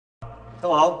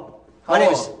Hello.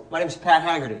 Hello. My name is Pat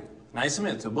Haggerty. Nice to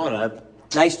meet you, Borat.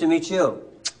 Nice to meet you.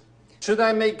 Should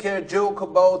I make a joke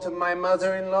about my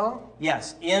mother-in-law?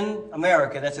 Yes, in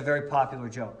America, that's a very popular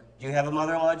joke. Do you have a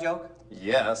mother-in-law joke?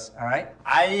 Yes. All right.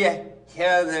 I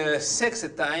had a sexy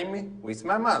time with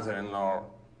my mother-in-law.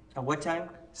 At what time?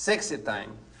 Sexy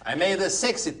time. I made a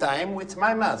sexy time with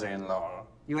my mother-in-law.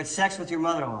 You had sex with your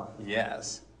mother-in-law.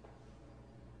 Yes.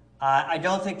 I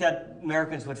don't think that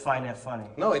Americans would find that funny.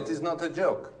 No, it is not a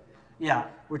joke. Yeah,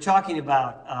 we're talking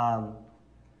about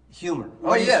humor.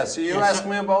 Oh, yes, you asked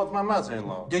me about my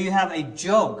mother-in-law. Do you have a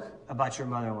joke about your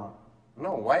mother-in-law?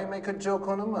 No, why make a joke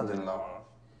on a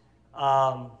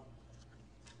mother-in-law?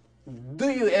 Do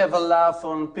you ever laugh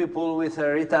on people with a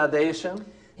retardation?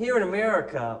 Here in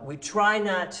America, we try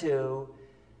not to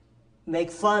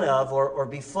make fun of or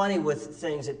be funny with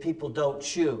things that people don't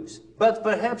choose. But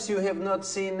perhaps you have not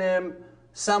seen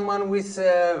someone with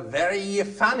a very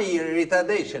funny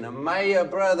retardation. My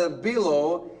brother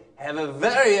Bilo have a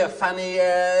very funny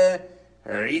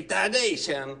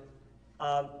retardation.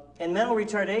 And mental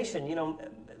retardation, you know,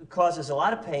 causes a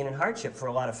lot of pain and hardship for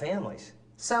a lot of families.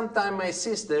 Sometime my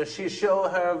sister, she show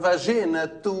her vagina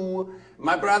to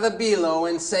my brother Bilo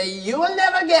and say, "You will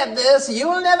never get this, you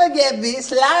will never get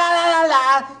this, la la la la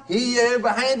la." Here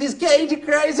behind this cage,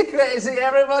 crazy, crazy,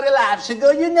 everybody laughs. She go,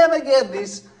 "You never get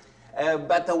this."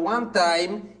 But one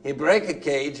time, he break a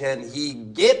cage and he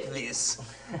get this.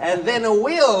 And then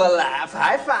we'll laugh,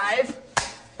 high five.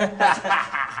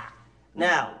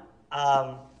 Now,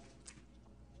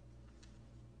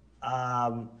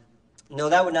 no,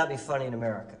 that would not be funny in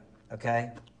America,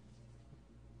 okay?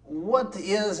 What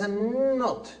is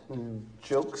not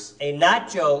jokes? A not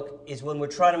joke is when we're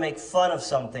trying to make fun of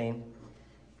something,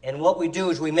 and what we do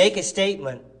is we make a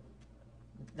statement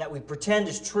that we pretend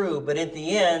is true, but at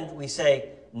the end we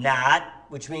say not,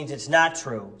 which means it's not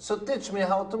true. So teach me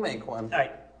how to make one. All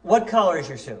right, what color is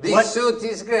your suit? This suit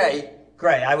is gray.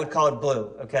 Gray, I would call it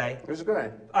blue, okay? It's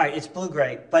gray. All right, it's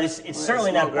blue-gray, but it's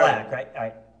certainly not gray. black, right? All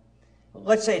right.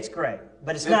 Let's say it's gray,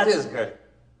 but it's not. It is gray.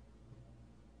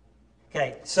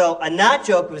 Okay, so a not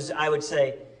joke was, I would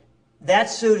say, that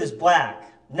suit is black.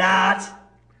 Not.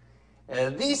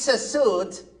 This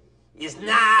suit is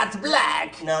not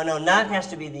black. No, not has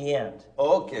to be the end.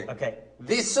 Okay. Okay.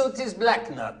 This suit is black,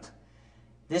 not.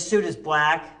 This suit is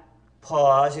black.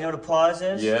 Pause. You know what a pause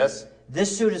is? Yes.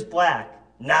 This suit is black.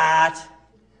 Not.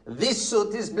 This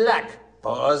suit is black.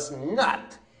 Pause,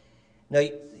 not. No,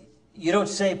 you don't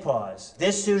say pause.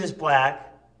 This suit is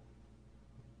black.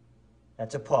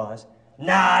 That's a pause.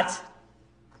 Not.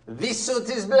 This suit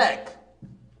is black.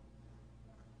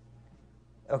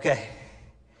 Okay.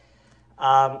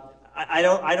 I'm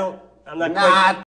not quite... Not.